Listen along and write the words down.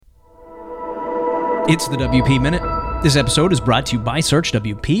It's the WP Minute. This episode is brought to you by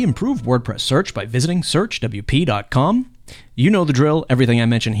SearchWP. Improve WordPress search by visiting searchwp.com. You know the drill. Everything I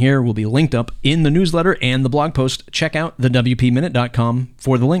mention here will be linked up in the newsletter and the blog post. Check out thewpminute.com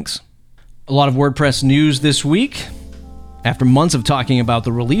for the links. A lot of WordPress news this week. After months of talking about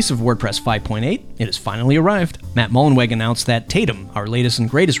the release of WordPress 5.8, it has finally arrived. Matt Mullenweg announced that Tatum, our latest and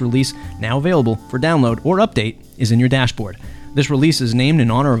greatest release, now available for download or update, is in your dashboard. This release is named in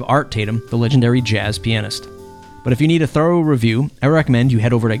honor of Art Tatum, the legendary jazz pianist. But if you need a thorough review, I recommend you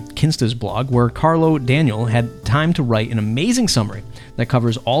head over to Kinsta's blog, where Carlo Daniel had time to write an amazing summary that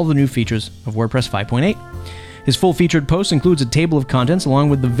covers all the new features of WordPress 5.8. His full-featured post includes a table of contents along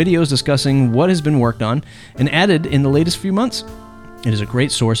with the videos discussing what has been worked on and added in the latest few months. It is a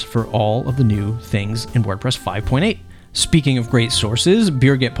great source for all of the new things in WordPress 5.8. Speaking of great sources,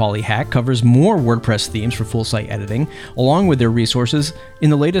 Birgit Polyhack covers more WordPress themes for full site editing, along with their resources in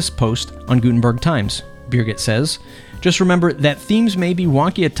the latest post on Gutenberg Times. Birgit says, "Just remember that themes may be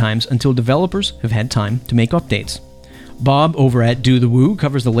wonky at times until developers have had time to make updates." Bob over at Do the Woo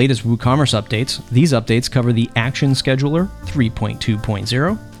covers the latest WooCommerce updates. These updates cover the Action Scheduler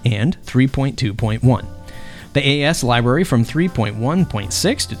 3.2.0 and 3.2.1. The AS library from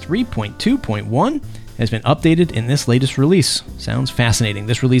 3.1.6 to 3.2.1 has been updated in this latest release. Sounds fascinating.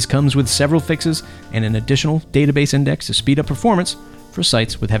 This release comes with several fixes and an additional database index to speed up performance for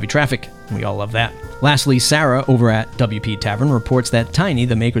sites with heavy traffic. We all love that. Lastly, Sarah over at WP Tavern reports that Tiny,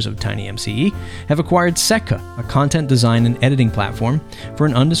 the makers of Tiny MCE, have acquired Setka, a content design and editing platform, for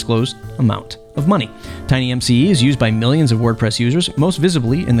an undisclosed amount of money. Tiny MCE is used by millions of WordPress users, most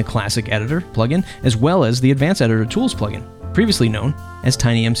visibly in the Classic Editor plugin, as well as the Advanced Editor Tools plugin, previously known as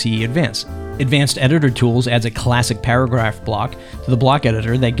Tiny MCE Advanced. Advanced Editor Tools adds a classic paragraph block to the block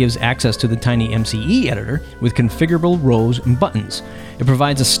editor that gives access to the Tiny MCE editor with configurable rows and buttons. It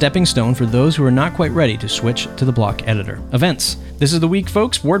provides a stepping stone for those who are not quite ready to switch to the block editor. Events. This is the week,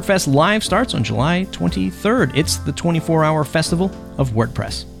 folks. WordFest Live starts on July 23rd. It's the 24-hour festival of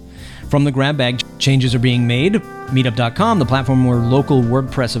WordPress. From the grab bag, changes are being made. Meetup.com, the platform where local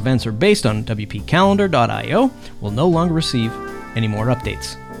WordPress events are based on wpcalendar.io, will no longer receive any more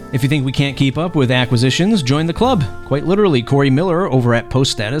updates. If you think we can't keep up with acquisitions, join the club. Quite literally, Corey Miller over at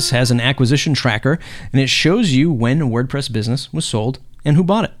Post Status has an acquisition tracker, and it shows you when a WordPress business was sold and who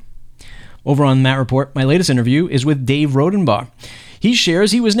bought it. Over on Matt Report, my latest interview is with Dave Rodenbach. He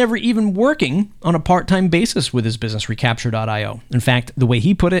shares he was never even working on a part-time basis with his business, Recapture.io. In fact, the way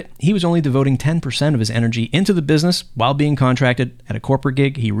he put it, he was only devoting 10% of his energy into the business while being contracted at a corporate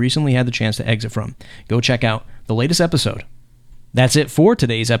gig he recently had the chance to exit from. Go check out the latest episode. That's it for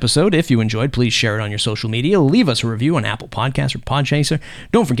today's episode. If you enjoyed, please share it on your social media. Leave us a review on Apple Podcasts or Podchaser.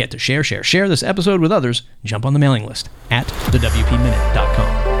 Don't forget to share this episode with others. Jump on the mailing list at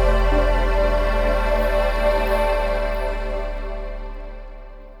thewpminute.com.